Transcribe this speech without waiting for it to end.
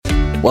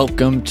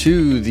Welcome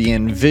to the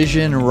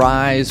Envision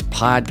Rise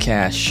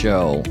podcast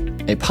show,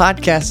 a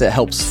podcast that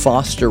helps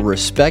foster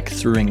respect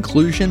through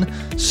inclusion,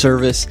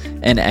 service,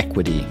 and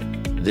equity.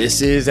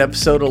 This is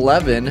episode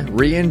 11,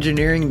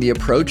 Re-engineering the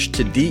Approach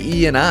to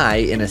DE&I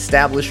in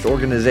Established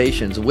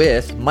Organizations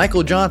with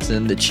Michael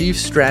Johnson, the Chief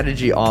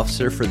Strategy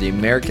Officer for the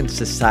American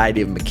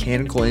Society of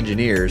Mechanical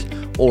Engineers,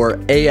 or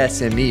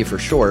ASME for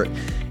short,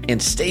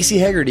 and Stacey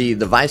Hegarty,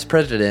 the Vice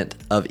President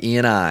of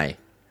E&I.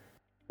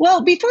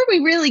 Well, before we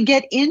really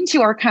get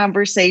into our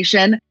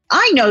conversation,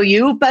 I know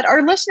you, but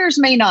our listeners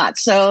may not.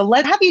 So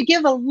let's have you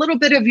give a little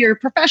bit of your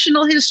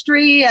professional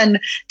history and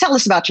tell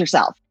us about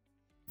yourself.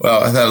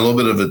 Well, I've had a little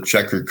bit of a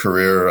checkered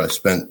career. I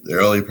spent the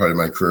early part of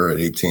my career at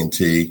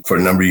AT&T for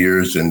a number of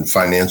years in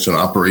finance and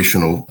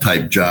operational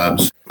type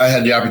jobs. I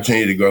had the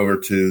opportunity to go over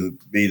to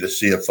be the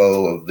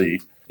CFO of the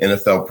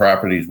NFL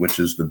Properties, which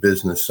is the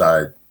business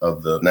side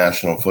of the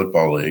National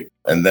Football League,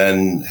 and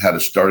then had a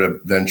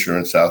startup venture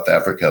in South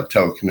Africa, a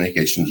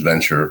telecommunications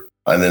venture,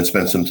 and then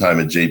spent some time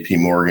at JP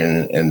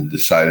Morgan and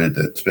decided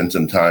to spend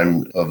some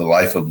time of a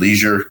life of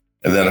leisure.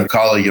 And then a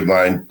colleague of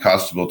mine,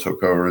 Constable,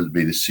 took over to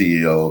be the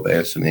CEO of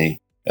ASME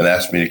and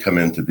asked me to come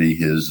in to be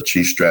his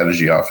chief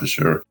strategy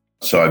officer.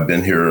 So I've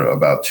been here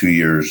about 2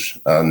 years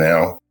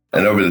now.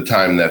 And over the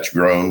time, that's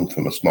grown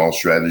from a small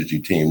strategy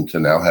team to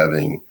now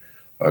having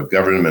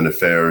government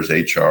affairs,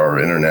 HR,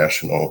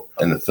 international,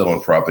 and the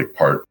philanthropic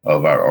part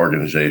of our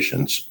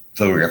organization's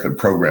philanthropic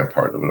program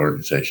part of an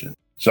organization.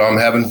 So I'm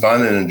having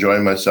fun and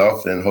enjoying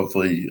myself and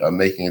hopefully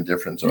making a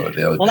difference on a daily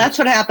basis. Well, that's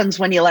what happens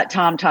when you let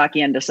Tom talk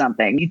you into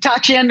something. You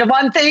talk you into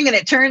one thing and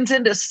it turns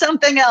into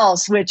something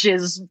else, which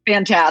is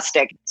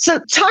fantastic. So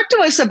talk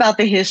to us about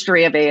the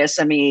history of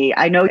ASME.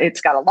 I know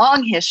it's got a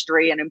long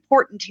history, an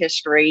important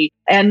history,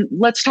 and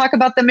let's talk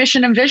about the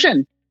mission and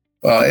vision.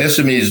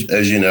 ASME,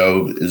 as you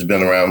know, has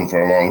been around for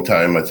a long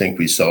time. I think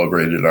we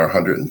celebrated our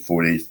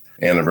 140th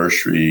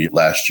anniversary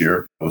last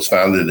year. It was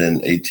founded in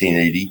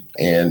 1880,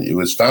 and it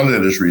was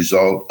founded as a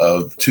result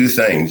of two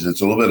things.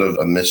 It's a little bit of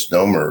a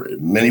misnomer.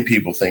 Many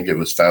people think it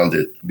was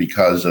founded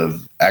because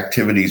of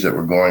activities that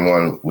were going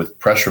on with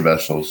pressure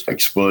vessels,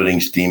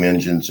 exploding steam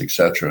engines,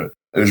 etc.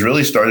 It was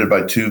really started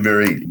by two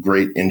very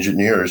great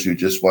engineers who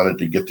just wanted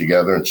to get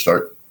together and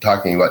start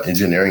talking about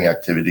engineering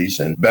activities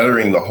and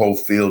bettering the whole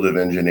field of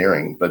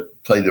engineering, but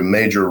played a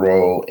major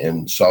role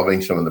in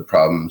solving some of the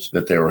problems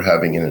that they were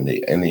having in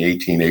the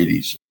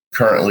 1880s.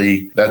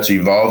 Currently, that's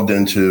evolved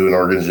into an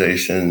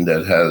organization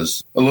that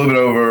has a little bit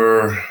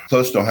over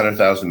close to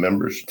 100,000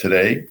 members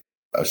today,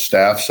 a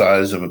staff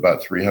size of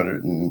about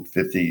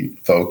 350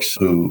 folks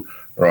who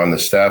are on the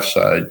staff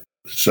side.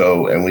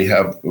 And we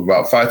have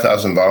about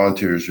 5,000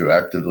 volunteers who are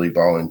actively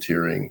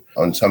volunteering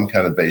on some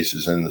kind of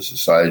basis in the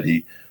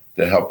society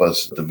to help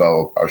us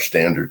develop our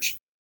standards.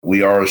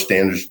 We are a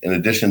standards, in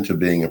addition to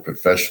being a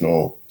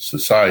professional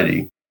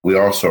society, we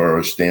also are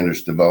a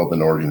standards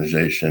development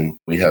organization.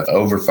 We have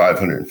over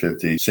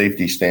 550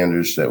 safety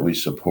standards that we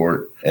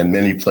support in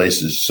many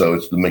places. So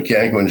it's the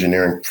mechanical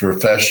engineering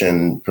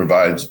profession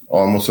provides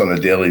almost on a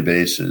daily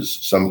basis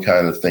some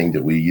kind of thing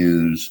that we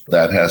use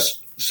that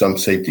has some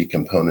safety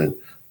component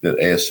that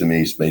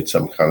ASME's made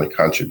some kind of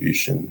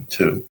contribution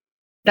to.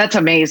 That's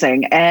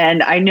amazing.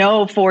 And I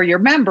know for your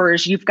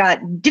members, you've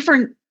got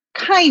different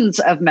kinds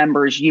of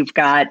members. You've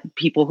got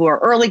people who are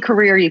early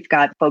career, you've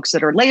got folks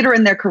that are later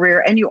in their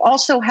career, and you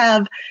also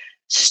have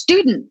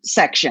student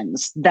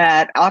sections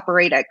that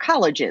operate at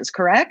colleges,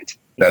 correct?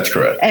 That's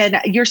correct. And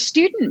your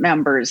student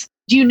members,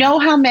 do you know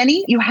how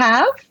many you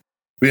have?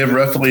 We have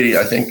roughly,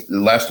 I think the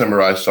last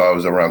number I saw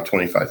was around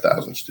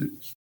 25,000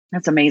 students.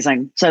 That's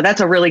amazing. So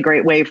that's a really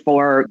great way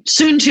for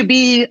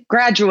soon-to-be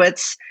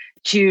graduates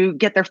to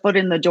get their foot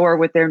in the door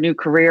with their new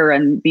career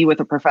and be with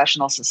a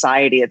professional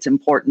society. It's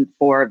important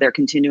for their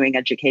continuing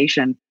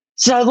education.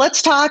 So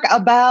let's talk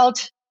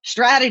about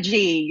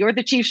strategy. You're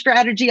the Chief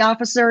Strategy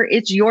Officer.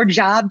 It's your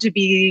job to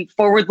be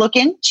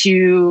forward-looking,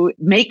 to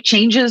make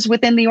changes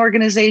within the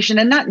organization,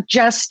 and not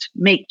just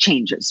make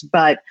changes,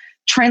 but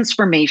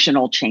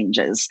transformational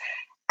changes.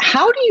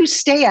 How do you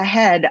stay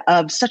ahead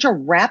of such a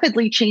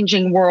rapidly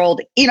changing world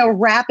in a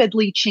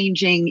rapidly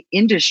changing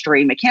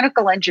industry?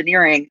 Mechanical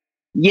engineering,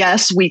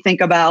 yes, we think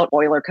about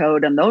boiler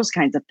code and those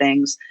kinds of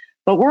things,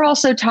 but we're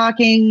also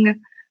talking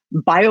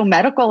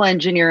biomedical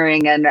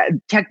engineering and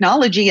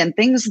technology and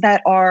things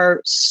that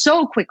are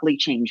so quickly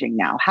changing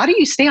now. How do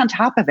you stay on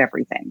top of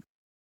everything?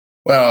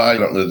 Well, I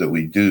don't know that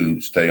we do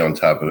stay on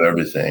top of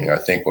everything. I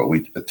think what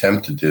we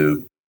attempt to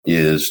do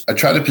is I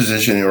try to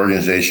position the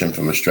organization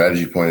from a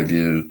strategy point of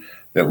view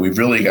that we've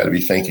really got to be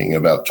thinking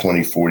about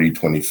 2040,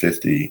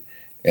 2050.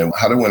 And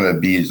how do we want to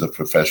be as a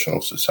professional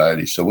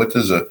society? So what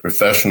does a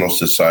professional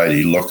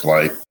society look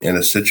like in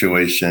a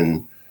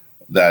situation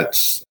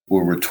that's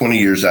where we're 20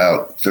 years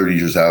out, 30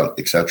 years out,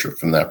 et cetera,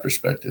 from that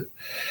perspective?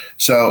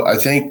 So I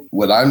think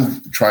what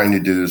I'm trying to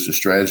do as a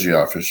strategy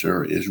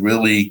officer is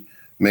really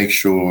make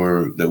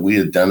sure that we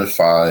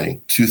identify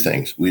two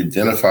things. We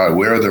identify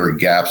where there are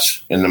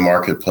gaps in the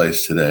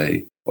marketplace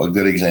today, A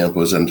good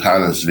example is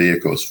autonomous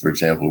vehicles, for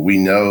example. We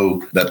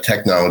know that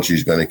technology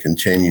is going to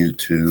continue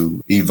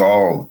to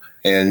evolve,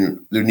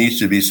 and there needs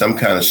to be some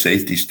kind of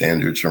safety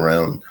standards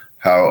around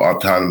how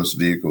autonomous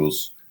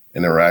vehicles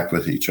interact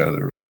with each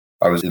other.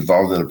 I was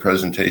involved in a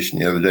presentation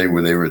the other day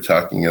where they were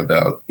talking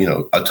about,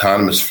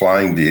 autonomous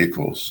flying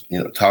vehicles,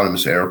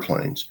 autonomous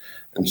airplanes.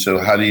 And so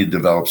how do you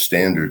develop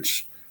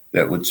standards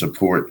that would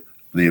support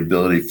the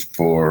ability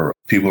for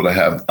people to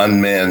have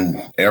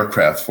unmanned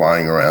aircraft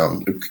flying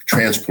around,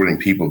 transporting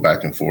people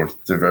back and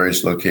forth to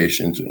various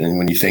locations? And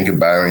when you think of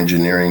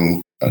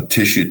bioengineering,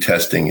 tissue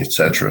testing, et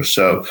cetera.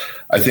 So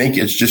I think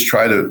it's just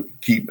try to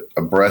keep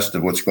abreast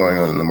of what's going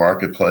on in the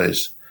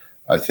marketplace.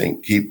 I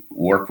think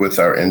work with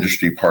our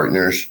industry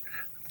partners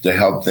to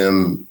help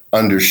them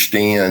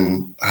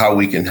understand how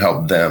we can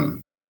help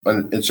them.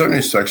 And in certain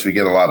respects, we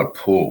get a lot of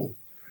pull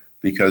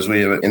because we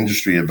have an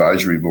industry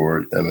advisory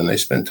board, and they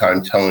spend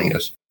time telling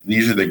us,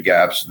 these are the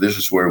gaps, this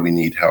is where we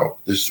need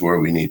help, this is where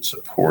we need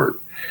support.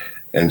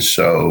 And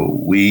so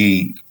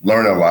we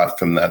learn a lot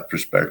from that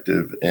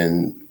perspective,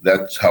 and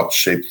that's helped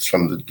shape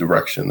some of the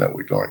direction that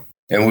we're going.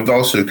 And we've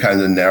also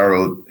kind of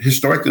narrowed,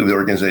 historically, the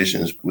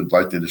organizations would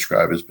like to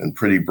describe as been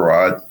pretty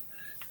broad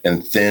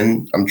and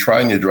thin. I'm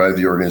trying to drive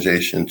the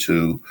organization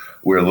to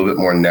where a little bit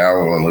more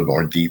narrow and a little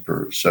more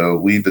deeper. So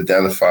we've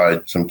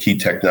identified some key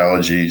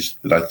technologies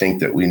that I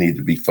think that we need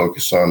to be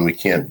focused on. We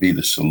can't be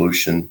the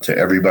solution to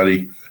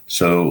everybody.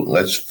 So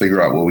let's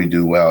figure out what we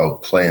do well,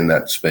 play in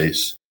that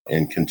space,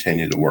 and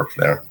continue to work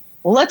there.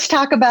 Well, let's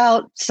talk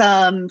about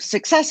some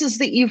successes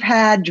that you've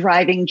had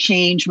driving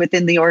change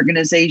within the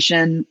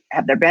organization.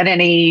 Have there been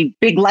any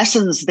big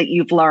lessons that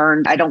you've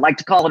learned? I don't like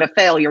to call it a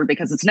failure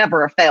because it's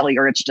never a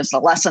failure. It's just a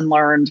lesson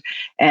learned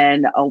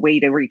and a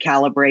way to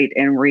recalibrate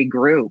and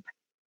regroup.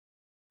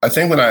 I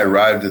think when I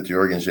arrived at the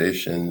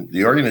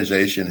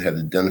organization had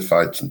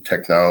identified some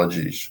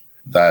technologies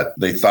that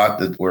they thought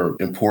that were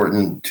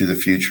important to the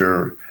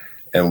future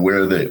and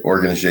where the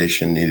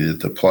organization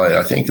needed to play.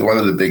 I think one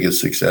of the biggest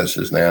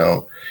successes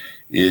now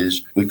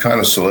is we kind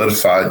of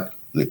solidified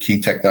the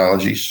key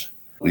technologies.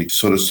 We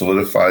sort of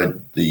solidified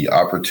the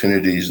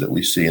opportunities that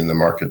we see in the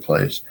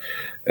marketplace.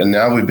 And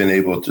now we've been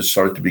able to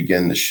start to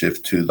begin to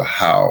shift to the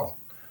how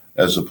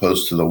as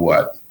opposed to the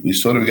what. We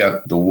sort of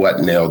got the what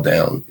nailed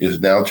down, is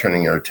now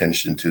turning our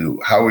attention to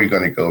how are we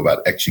going to go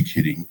about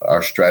executing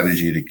our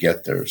strategy to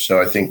get there.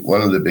 So I think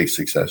one of the big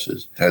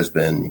successes has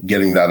been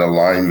getting that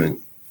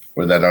alignment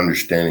or that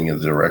understanding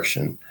of the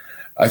direction.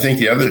 I think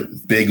the other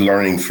big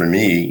learning for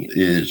me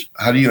is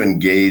how do you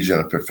engage in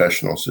a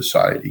professional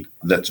society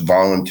that's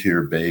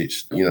volunteer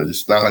based?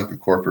 It's not like a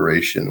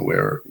corporation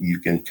where you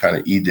can kind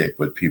of edict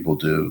what people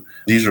do.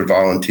 These are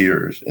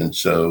volunteers. And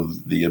so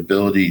the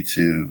ability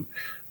to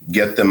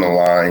get them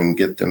aligned,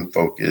 get them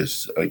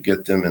focused,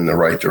 get them in the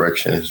right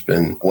direction has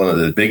been one of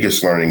the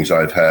biggest learnings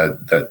I've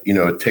had, that,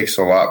 it takes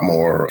a lot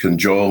more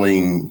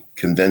cajoling,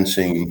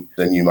 convincing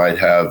than you might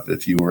have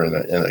if you were in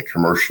a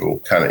commercial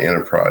kind of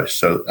enterprise.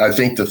 So I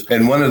think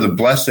and one of the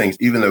blessings,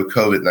 even though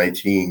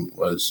COVID-19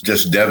 was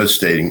just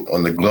devastating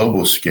on the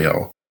global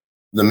scale,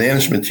 the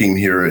management team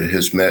here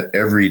has met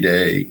every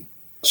day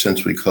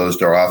since we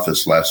closed our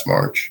office last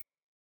March.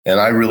 And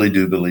I really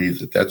do believe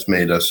that that's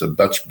made us a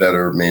much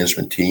better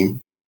management team.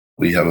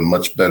 We have a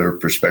much better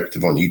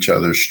perspective on each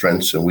other's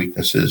strengths and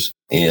weaknesses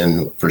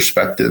and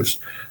perspectives.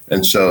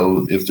 And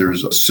so if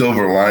there's a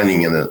silver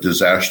lining in a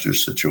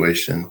disastrous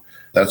situation,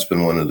 that's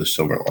been one of the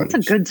silver linings.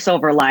 That's a good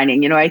silver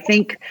lining. I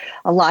think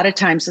a lot of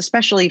times,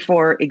 especially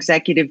for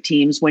executive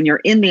teams, when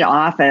you're in the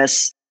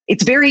office,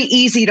 it's very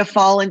easy to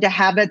fall into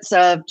habits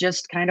of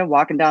just kind of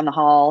walking down the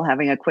hall,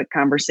 having a quick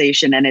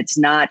conversation, and it's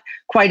not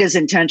quite as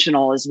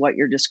intentional as what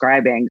you're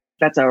describing.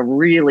 That's a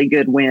really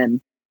good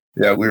win.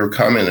 Yeah, we were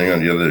commenting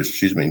in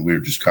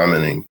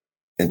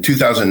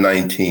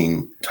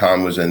 2019,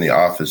 Tom was in the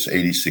office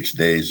 86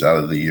 days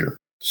out of the year.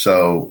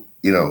 So,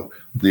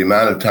 the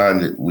amount of time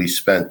that we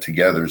spent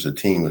together as a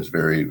team was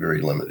very,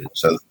 very limited.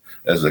 So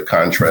as a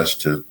contrast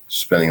to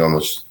spending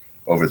almost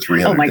over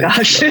 300 Oh my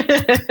gosh. I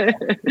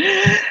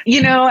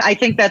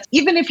think that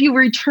even if you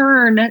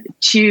return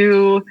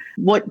to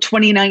what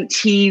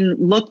 2019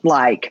 looked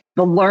like,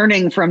 the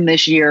learning from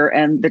this year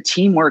and the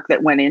teamwork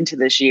that went into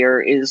this year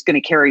is going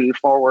to carry you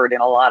forward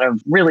in a lot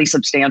of really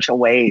substantial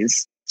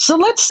ways. So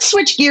let's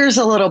switch gears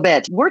a little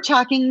bit. We're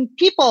talking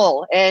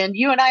people, and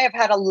you and I have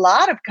had a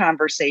lot of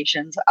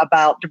conversations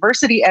about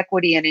diversity,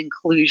 equity, and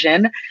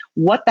inclusion,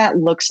 what that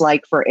looks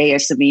like for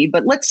ASME.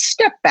 But let's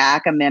step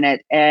back a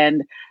minute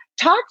and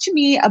talk to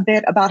me a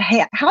bit about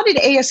how did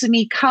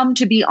ASME come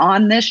to be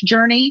on this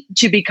journey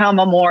to become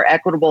a more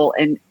equitable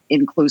and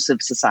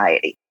inclusive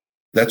society?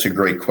 That's a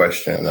great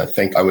question. I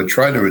think I would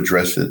try to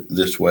address it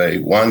this way.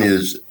 One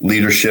is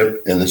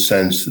leadership, in the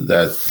sense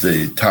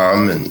that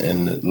Tom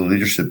and the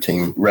leadership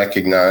team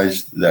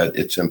recognized that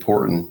it's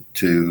important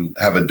to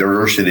have a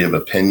diversity of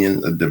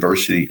opinion, a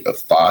diversity of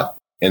thought,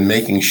 and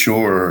making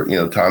sure,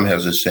 Tom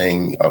has a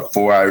saying,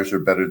 4 eyes are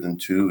better than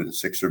 2 and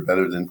 6 are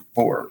better than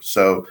 4.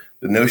 So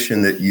the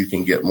notion that you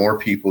can get more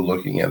people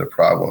looking at a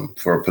problem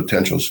for a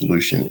potential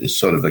solution is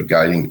sort of a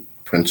guiding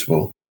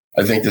principle.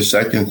 I think the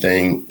second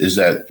thing is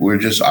that we're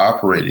just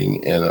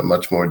operating in a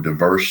much more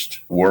diverse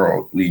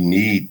world. We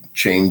need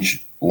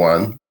change,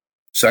 one.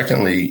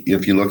 Secondly,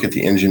 if you look at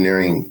the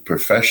engineering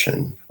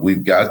profession,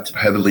 we've got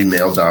heavily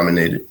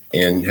male-dominated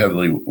and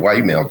heavily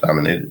white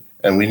male-dominated,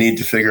 and we need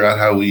to figure out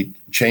how we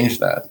change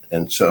that.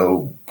 And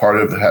so part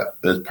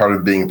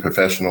of being a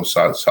professional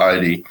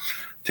society,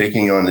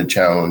 taking on the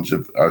challenge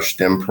of our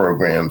STEM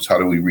programs, how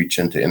do we reach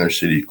into inner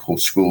city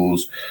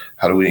schools?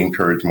 How do we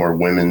encourage more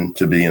women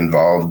to be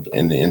involved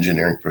in the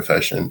engineering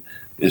profession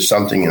is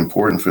something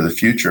important for the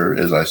future.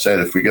 As I said,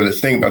 if we got to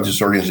think about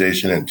this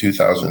organization in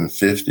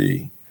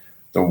 2050,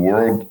 the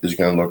world is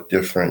going to look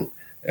different,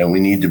 and we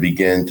need to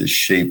begin to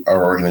shape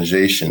our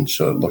organization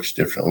so it looks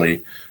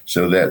differently,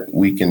 so that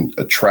we can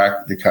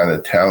attract the kind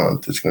of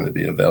talent that's going to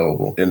be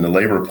available in the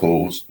labor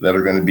pools that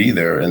are going to be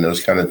there in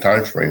those kind of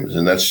timeframes.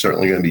 And that's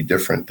certainly going to be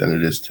different than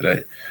it is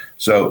today.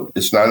 So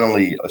it's not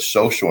only a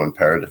social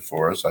imperative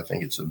for us, I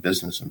think it's a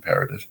business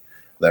imperative.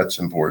 That's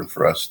important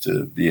for us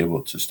to be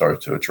able to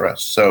start to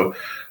address. So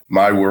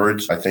my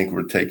words, I think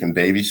we're taking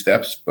baby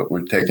steps, but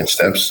we're taking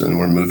steps and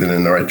we're moving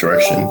in the right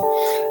direction.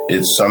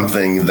 It's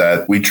something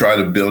that we try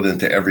to build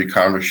into every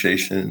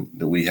conversation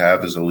that we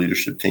have as a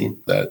leadership team,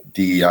 that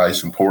DEI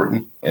is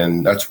important.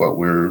 And that's what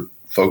we're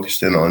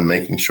focused in on,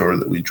 making sure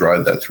that we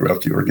drive that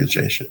throughout the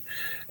organization.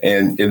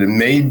 And it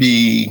may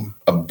be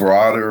a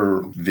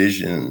broader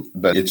vision,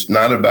 but it's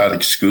not about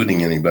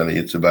excluding anybody.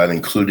 It's about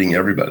including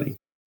everybody.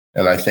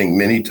 And I think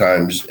many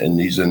times in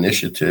these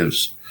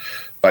initiatives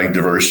like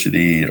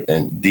diversity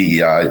and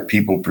DEI,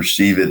 people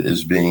perceive it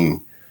as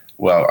being,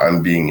 well,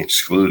 I'm being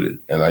excluded.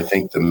 And I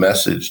think the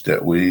message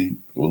that at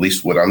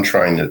least what I'm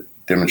trying to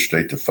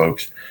demonstrate to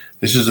folks,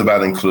 this is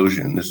about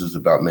inclusion. This is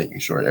about making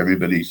sure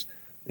everybody's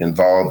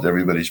involved,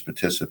 everybody's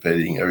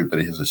participating,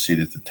 everybody has a seat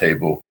at the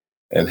table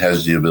and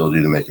has the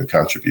ability to make a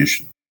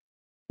contribution.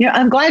 Yeah,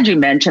 I'm glad you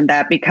mentioned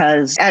that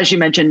because, as you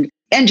mentioned,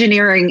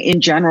 engineering in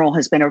general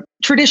has been a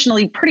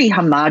traditionally pretty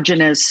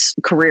homogenous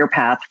career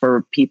path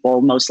for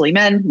people, mostly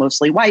men,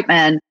 mostly white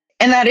men.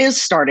 And that is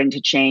starting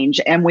to change.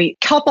 And we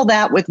couple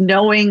that with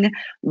knowing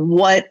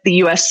what the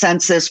US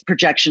Census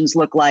projections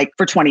look like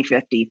for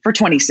 2050, for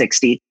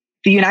 2060.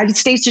 The United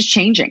States is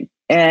changing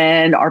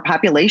and our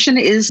population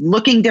is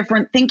looking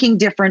different, thinking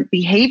different,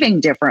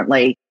 behaving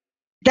differently.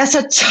 That's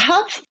a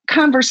tough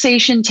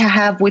conversation to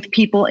have with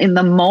people in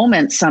the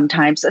moment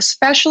sometimes,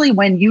 especially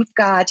when you've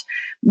got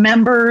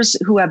members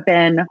who have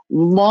been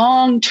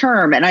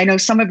long-term. And I know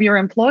some of your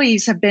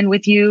employees have been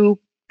with you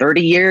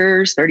 30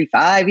 years,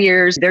 35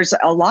 years. There's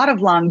a lot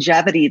of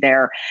longevity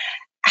there.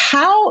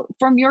 How,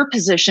 from your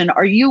position,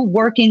 are you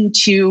working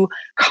to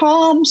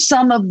calm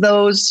some of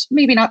those,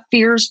 maybe not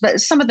fears,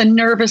 but some of the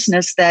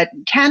nervousness that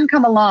can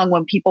come along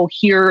when people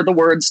hear the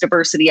words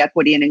diversity,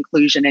 equity, and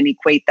inclusion and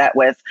equate that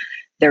with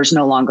there's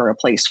no longer a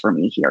place for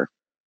me here?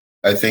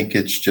 I think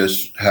it's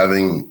just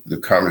having the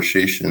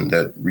conversation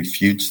that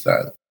refutes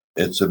that.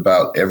 It's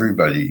about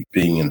everybody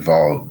being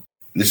involved.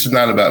 This is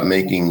not about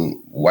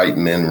making white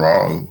men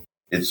wrong.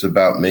 It's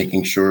about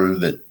making sure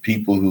that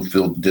people who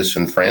feel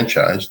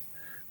disenfranchised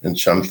in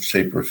some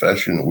shape or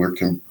fashion,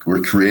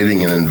 we're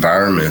creating an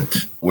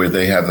environment where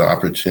they have the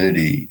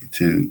opportunity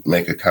to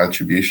make a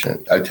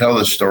contribution. I tell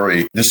this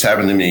story. This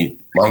happened to me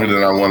longer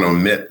than I want to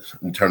admit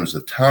in terms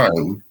of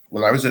time.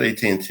 When I was at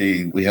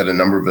AT&T, we had a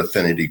number of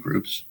affinity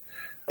groups.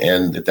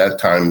 And at that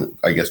time,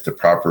 I guess the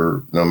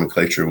proper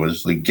nomenclature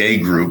was the gay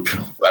group.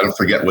 I don't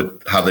forget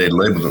how they had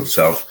labeled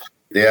themselves.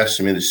 They asked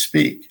me to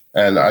speak.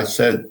 And I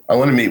said, I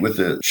want to meet with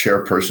the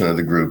chairperson of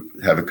the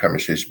group, have a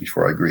conversation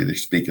before I agree to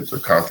speak at the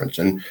conference.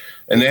 And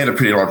they had a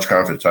pretty large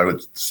conference. I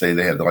would say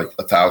they had like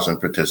 1,000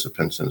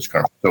 participants in this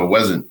conference. So it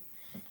wasn't,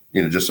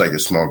 just like a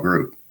small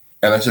group.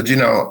 And I said,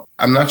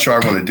 I'm not sure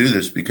I want to do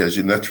this because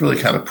that's really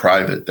kind of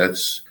private.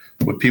 That's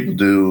what people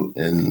do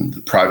in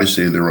the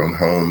privacy of their own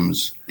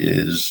homes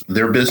is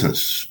their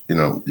business.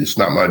 It's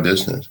not my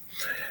business.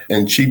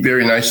 And she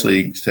very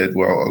nicely said,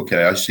 well,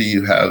 okay, I see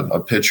you have a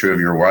picture of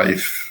your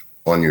wife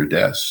on your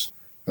desk.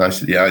 And I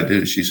said, yeah, I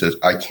do. She says,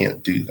 I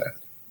can't do that.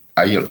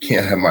 I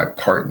can't have my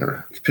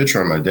partner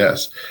picture on my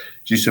desk.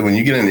 She said, when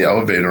you get in the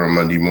elevator on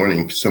Monday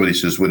morning, somebody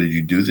says, what did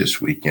you do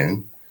this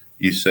weekend?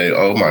 You say,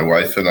 oh, my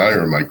wife and I,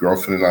 or my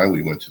girlfriend and I,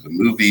 we went to the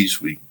movies,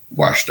 we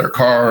washed our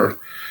car.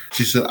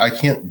 She said, I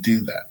can't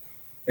do that.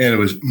 And it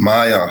was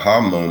my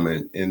aha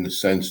moment in the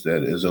sense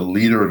that as a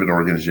leader of an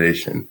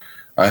organization,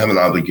 I have an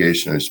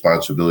obligation and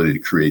responsibility to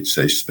create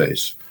safe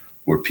space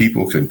where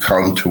people can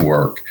come to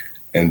work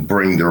and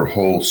bring their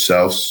whole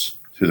selves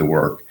to the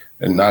work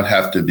and not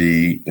have to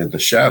be in the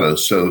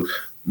shadows. So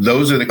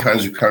those are the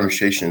kinds of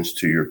conversations,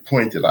 to your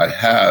point, that I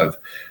have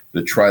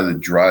that try to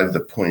drive the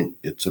point.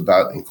 It's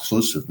about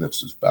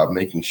inclusiveness. It's about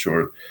making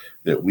sure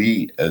that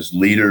we as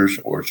leaders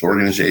or as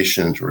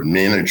organizations or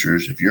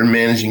managers, if you're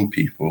managing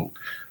people,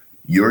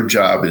 your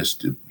job is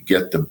to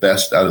get the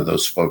best out of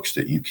those folks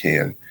that you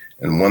can.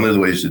 And one of the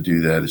ways to do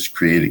that is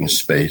creating a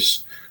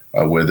space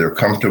where they're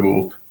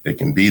comfortable, they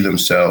can be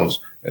themselves,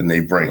 and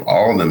they bring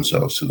all of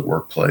themselves to the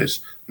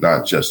workplace,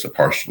 not just a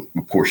portion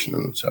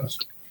of themselves.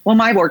 Well,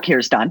 my work here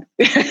is done.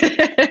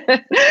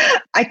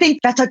 I think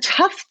that's a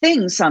tough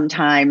thing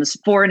sometimes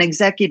for an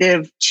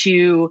executive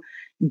to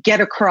get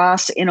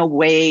across in a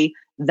way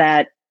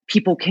that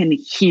people can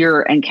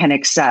hear and can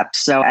accept.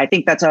 So I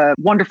think that's a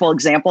wonderful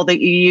example that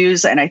you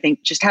use. And I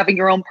think just having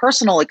your own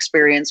personal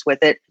experience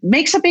with it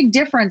makes a big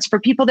difference for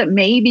people that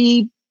may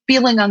be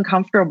feeling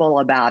uncomfortable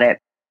about it.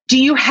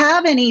 Do you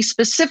have any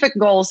specific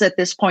goals at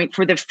this point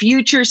for the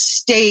future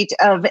state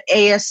of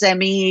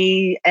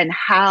ASME and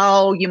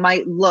how you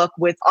might look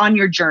on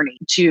your journey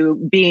to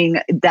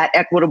being that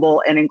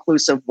equitable and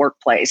inclusive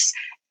workplace?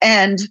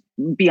 And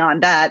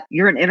beyond that,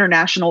 you're an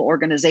international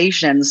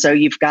organization, so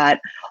you've got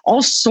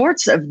all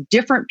sorts of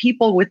different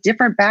people with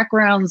different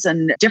backgrounds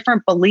and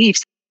different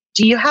beliefs.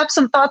 Do you have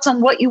some thoughts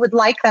on what you would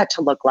like that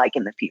to look like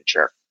in the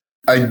future?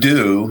 I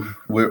do.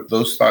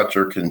 Those thoughts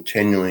are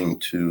continuing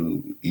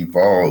to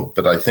evolve.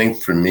 But I think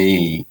for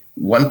me,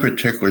 one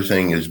particular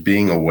thing is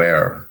being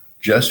aware,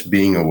 just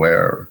being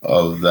aware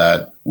of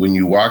that. When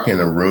you walk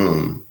in a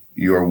room,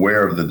 you're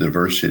aware of the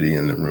diversity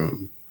in the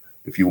room.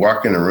 If you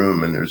walk in a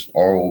room and there's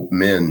all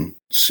men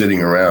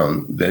sitting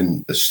around,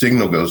 then a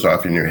signal goes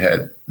off in your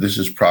head. This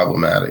is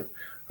problematic.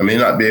 I may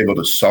not be able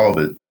to solve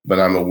it, but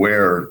I'm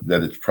aware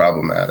that it's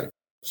problematic.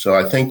 So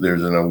I think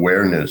there's an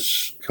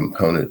awareness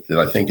component that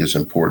I think is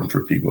important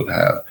for people to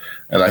have.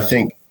 And I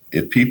think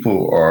if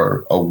people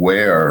are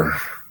aware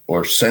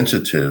or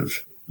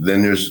sensitive,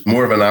 then there's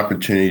more of an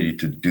opportunity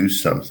to do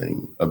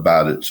something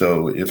about it.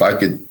 So if I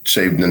could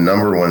say the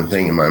number one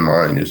thing in my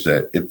mind is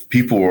that if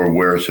people are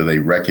aware so they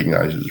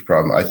recognize it's a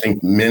problem, I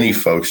think many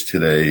folks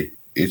today,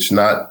 it's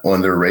not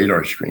on their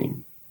radar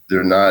screen.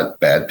 They're not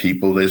bad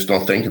people. They just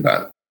don't think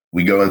about it.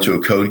 We go into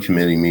a code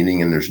committee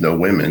meeting and there's no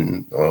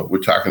women. We're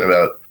talking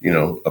about,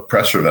 a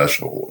pressure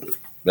vessel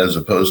as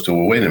opposed to,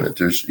 well, wait a minute,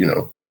 there's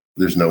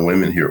no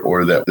women here,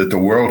 or that the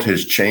world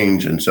has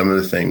changed and some of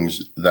the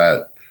things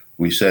that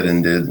we said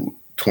and did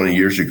 20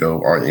 years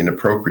ago aren't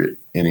inappropriate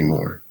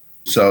anymore.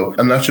 So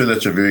I'm not sure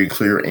that's a very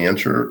clear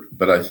answer,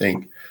 but I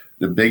think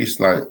the biggest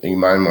line in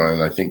my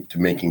mind, I think, to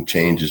making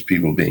change is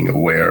people being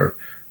aware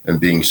and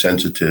being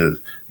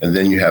sensitive, and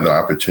then you have an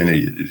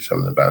opportunity to do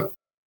something about it.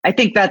 I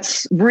think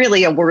that's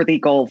really a worthy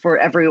goal for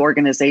every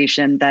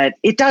organization, that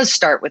it does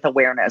start with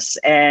awareness,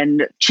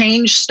 and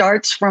change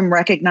starts from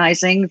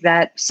recognizing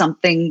that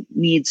something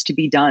needs to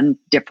be done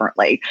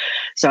differently.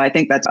 So I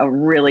think that's a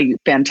really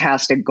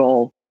fantastic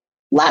goal.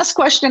 Last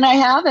question I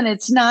have, and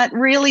it's not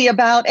really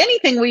about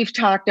anything we've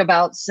talked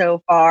about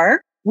so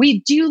far. We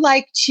do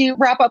like to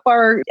wrap up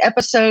our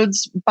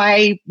episodes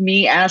by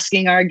me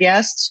asking our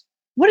guests,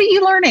 what are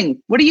you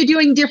learning? What are you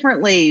doing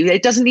differently?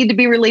 It doesn't need to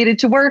be related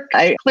to work.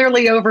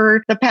 Clearly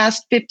over the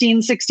past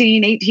 15,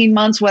 16, 18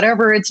 months,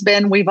 whatever it's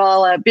been, we've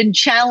all been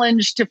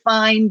challenged to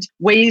find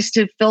ways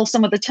to fill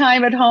some of the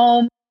time at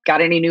home. Got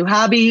any new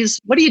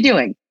hobbies? What are you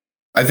doing?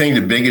 I think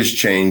the biggest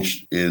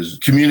change is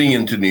commuting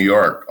into New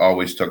York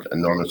always took an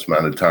enormous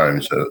amount of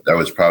time. So that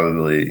was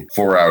probably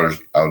 4 hours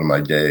out of my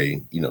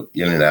day, in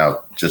and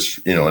out,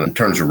 just, in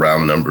terms of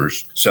round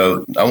numbers.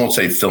 So I won't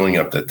say filling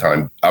up that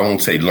time. I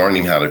won't say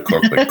learning how to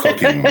cook, but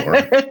cooking more.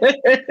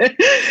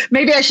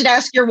 Maybe I should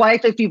ask your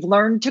wife if you've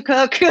learned to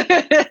cook.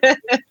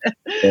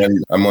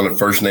 And I'm on a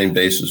first name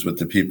basis with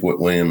the people at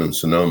William and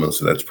Sonoma.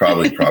 So that's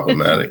probably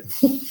problematic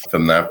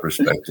from that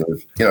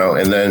perspective.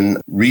 And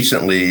then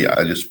recently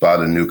I just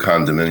bought a new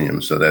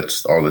condominium. So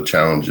that's all the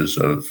challenges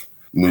of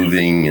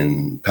moving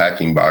and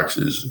packing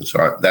boxes. And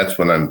so that's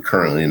what I'm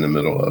currently in the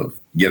middle of,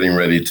 getting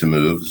ready to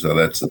move. So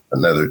that's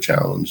another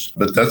challenge.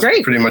 But that's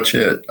Great. Pretty much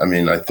it. I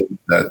mean, I think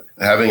that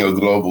having a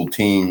global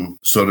team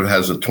sort of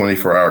has a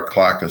 24-hour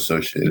clock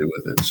associated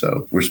with it.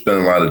 So we're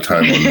spending a lot of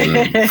time on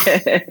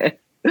Zoom.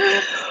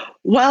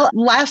 Well,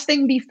 last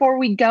thing before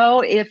we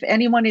go, if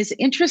anyone is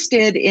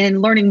interested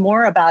in learning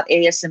more about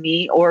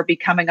ASME or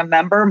becoming a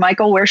member,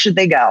 Michael, where should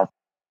they go?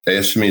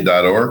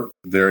 ASME.org,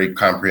 very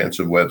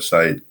comprehensive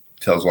website,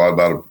 tells a lot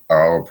about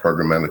our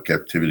programmatic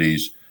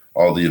activities,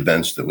 all the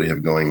events that we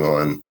have going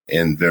on,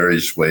 and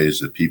various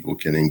ways that people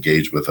can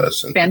engage with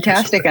us.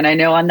 Fantastic. And I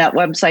know on that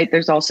website,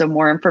 there's also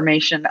more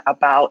information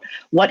about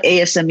what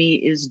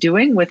ASME is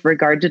doing with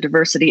regard to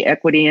diversity,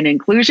 equity, and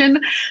inclusion.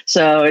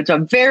 So it's a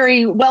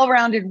very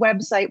well-rounded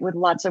website with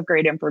lots of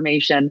great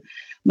information.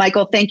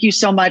 Michael, thank you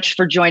so much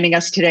for joining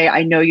us today.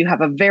 I know you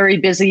have a very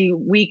busy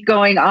week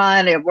going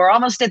on, and we're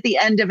almost at the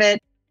end of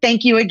it.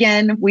 Thank you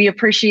again. We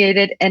appreciate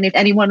it. And if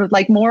anyone would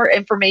like more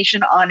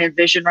information on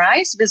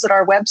EnvisionRise, visit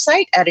our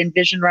website at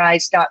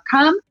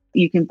envisionrise.com.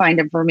 You can find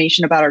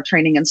information about our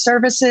training and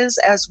services,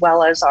 as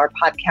well as our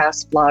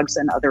podcasts, blogs,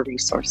 and other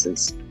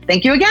resources.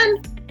 Thank you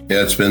again.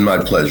 Yeah, it's been my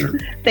pleasure.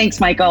 Thanks,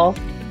 Michael.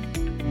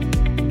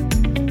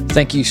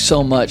 Thank you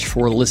so much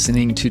for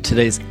listening to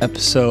today's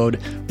episode.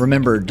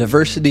 Remember,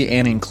 diversity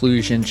and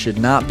inclusion should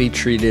not be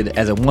treated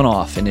as a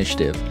one-off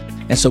initiative.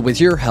 And so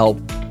with your help,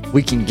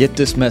 we can get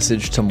this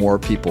message to more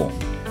people.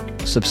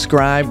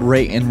 Subscribe,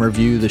 rate, and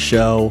review the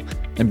show,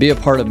 and be a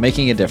part of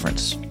making a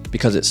difference,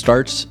 because it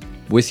starts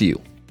with you.